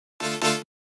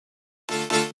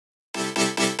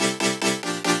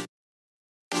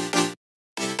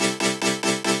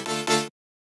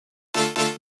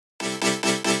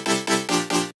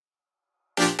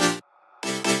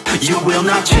You will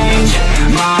not change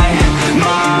my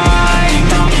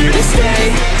mind. I'm here to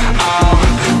stay. I'll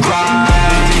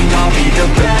grind. I'll be the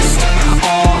best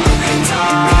all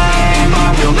time.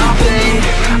 I will not fade.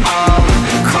 I'll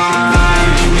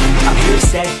climb. I'm here to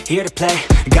stay, here to play.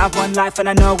 Got one life and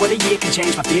I know what a year can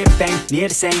change. My fear to fame, near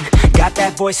the same. Got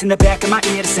that voice in the back of my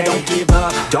ear to say, don't give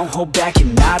up, don't hold back,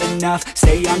 you're not enough.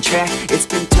 Stay on track, it's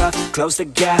been tough. Close the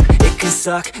gap, it can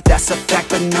suck, that's a fact.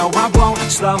 But no, I won't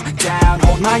slow down.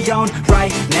 Hold my own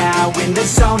right now, in the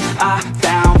zone I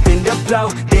found. Been to blow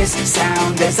this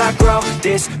sound as I grow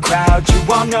this crowd.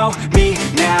 You all know me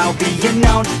now, being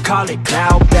known. Call it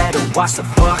cloud, better watch the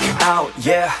fuck out,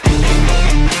 yeah.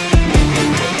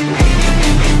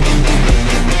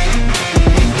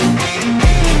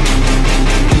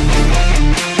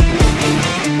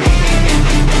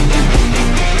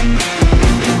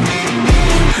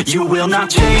 You will not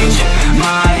change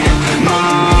my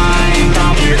mind.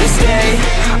 I'm here to stay.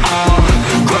 I'll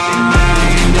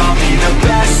grind. I'll be the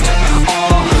best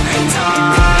all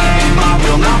time. I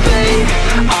will not fade.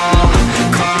 I'll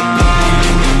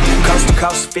climb. Coast to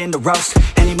coast, fin the roast.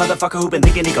 Any motherfucker who been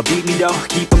thinking he gon' beat me though,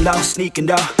 keep him low, sneaking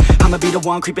though. I'ma be the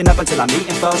one creeping up until I'm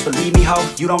meeting foes. Believe me ho,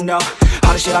 you don't know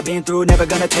all the shit I've been through, never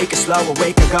gonna take it slow.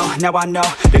 Awake or go, now I know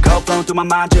the code flowing through my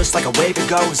mind just like a wave it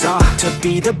goes on. To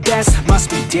be the best, must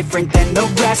be different than the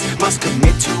rest. Must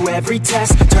commit to every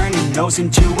test, turning no's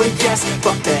into a yes.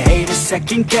 Fuck the haters,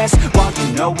 second guess, while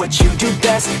you know what you do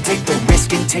best. Take the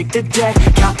risk and take the debt,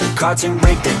 count the cards and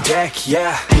rake the deck,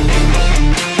 yeah.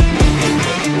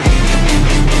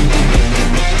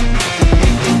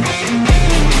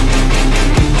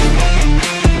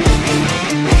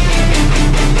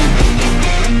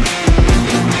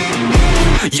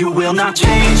 You will not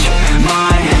change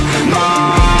my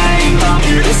mind. I'm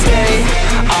here to stay.